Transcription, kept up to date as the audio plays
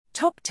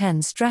Top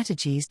 10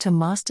 Strategies to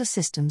Master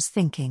Systems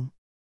Thinking.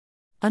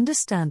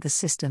 Understand the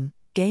system,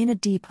 gain a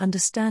deep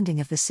understanding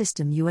of the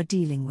system you are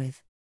dealing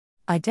with.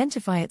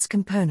 Identify its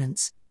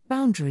components,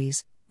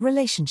 boundaries,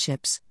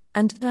 relationships,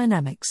 and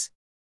dynamics.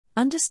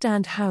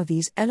 Understand how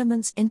these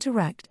elements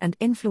interact and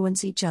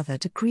influence each other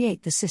to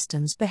create the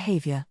system's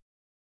behavior.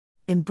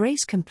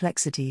 Embrace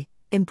complexity.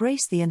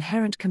 Embrace the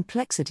inherent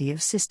complexity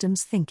of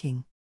systems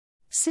thinking.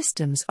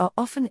 Systems are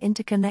often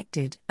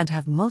interconnected and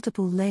have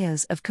multiple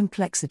layers of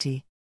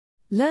complexity.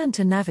 Learn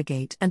to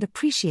navigate and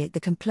appreciate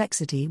the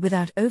complexity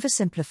without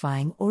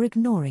oversimplifying or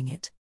ignoring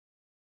it.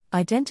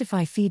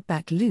 Identify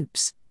feedback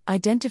loops.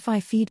 Identify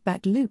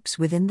feedback loops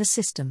within the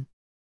system.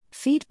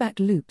 Feedback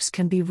loops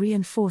can be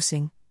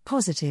reinforcing,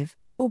 positive,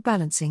 or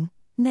balancing,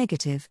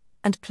 negative,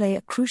 and play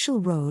a crucial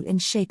role in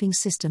shaping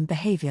system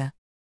behavior.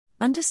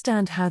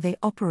 Understand how they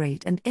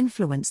operate and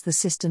influence the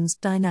system's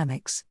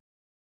dynamics.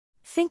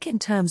 Think in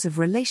terms of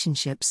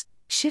relationships.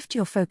 Shift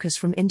your focus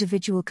from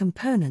individual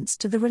components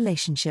to the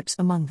relationships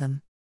among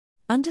them.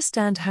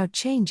 Understand how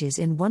changes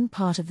in one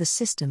part of the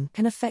system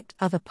can affect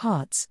other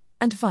parts,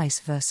 and vice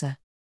versa.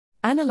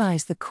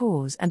 Analyze the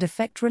cause and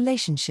effect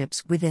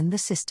relationships within the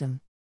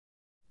system.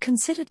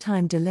 Consider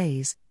time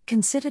delays.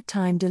 Consider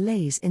time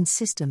delays in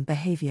system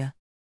behavior.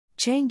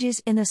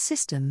 Changes in a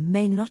system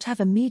may not have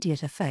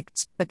immediate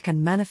effects but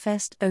can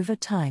manifest over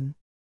time.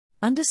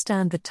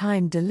 Understand the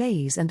time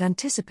delays and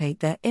anticipate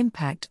their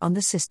impact on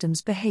the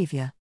system's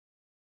behavior.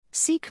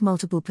 Seek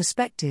multiple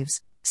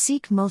perspectives.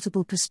 Seek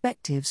multiple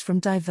perspectives from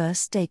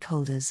diverse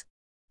stakeholders.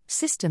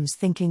 Systems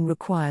thinking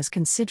requires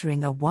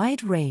considering a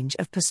wide range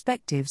of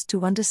perspectives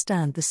to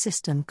understand the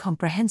system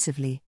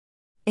comprehensively.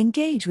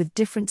 Engage with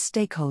different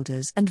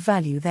stakeholders and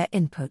value their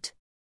input.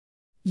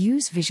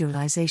 Use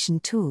visualization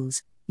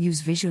tools.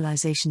 Use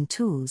visualization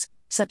tools,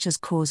 such as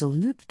causal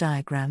loop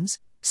diagrams,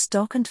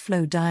 stock and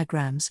flow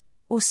diagrams,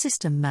 or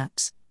system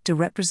maps, to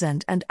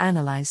represent and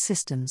analyze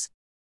systems.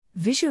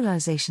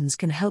 Visualizations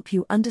can help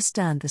you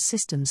understand the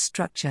system's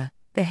structure,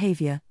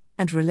 behavior,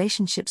 and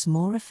relationships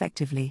more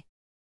effectively.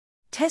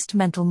 Test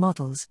mental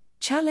models.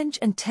 Challenge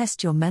and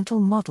test your mental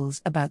models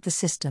about the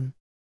system.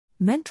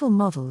 Mental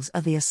models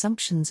are the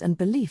assumptions and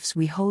beliefs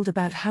we hold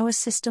about how a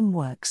system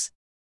works.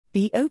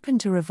 Be open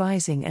to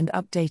revising and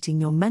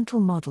updating your mental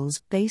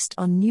models based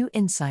on new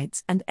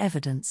insights and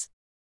evidence.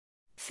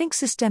 Think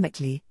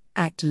systemically,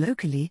 act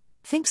locally.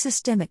 Think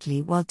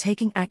systemically while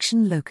taking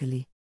action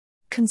locally.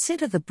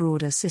 Consider the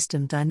broader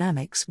system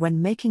dynamics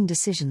when making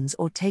decisions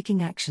or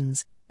taking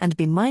actions, and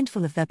be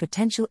mindful of their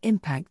potential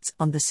impacts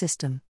on the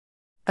system.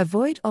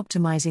 Avoid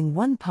optimizing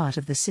one part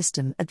of the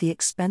system at the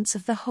expense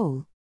of the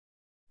whole.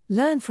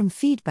 Learn from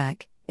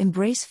feedback.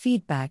 Embrace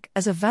feedback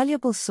as a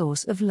valuable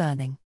source of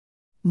learning.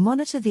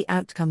 Monitor the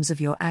outcomes of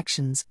your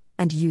actions,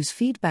 and use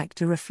feedback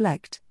to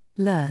reflect,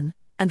 learn,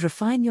 and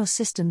refine your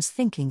system's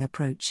thinking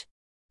approach.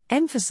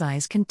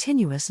 Emphasize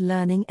continuous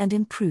learning and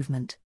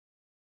improvement.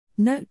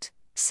 Note: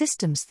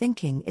 systems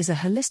thinking is a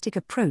holistic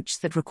approach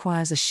that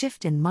requires a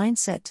shift in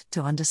mindset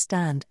to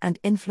understand and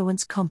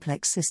influence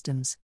complex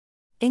systems.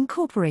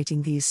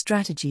 Incorporating these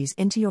strategies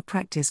into your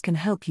practice can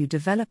help you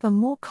develop a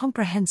more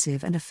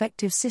comprehensive and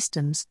effective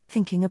systems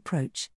thinking approach.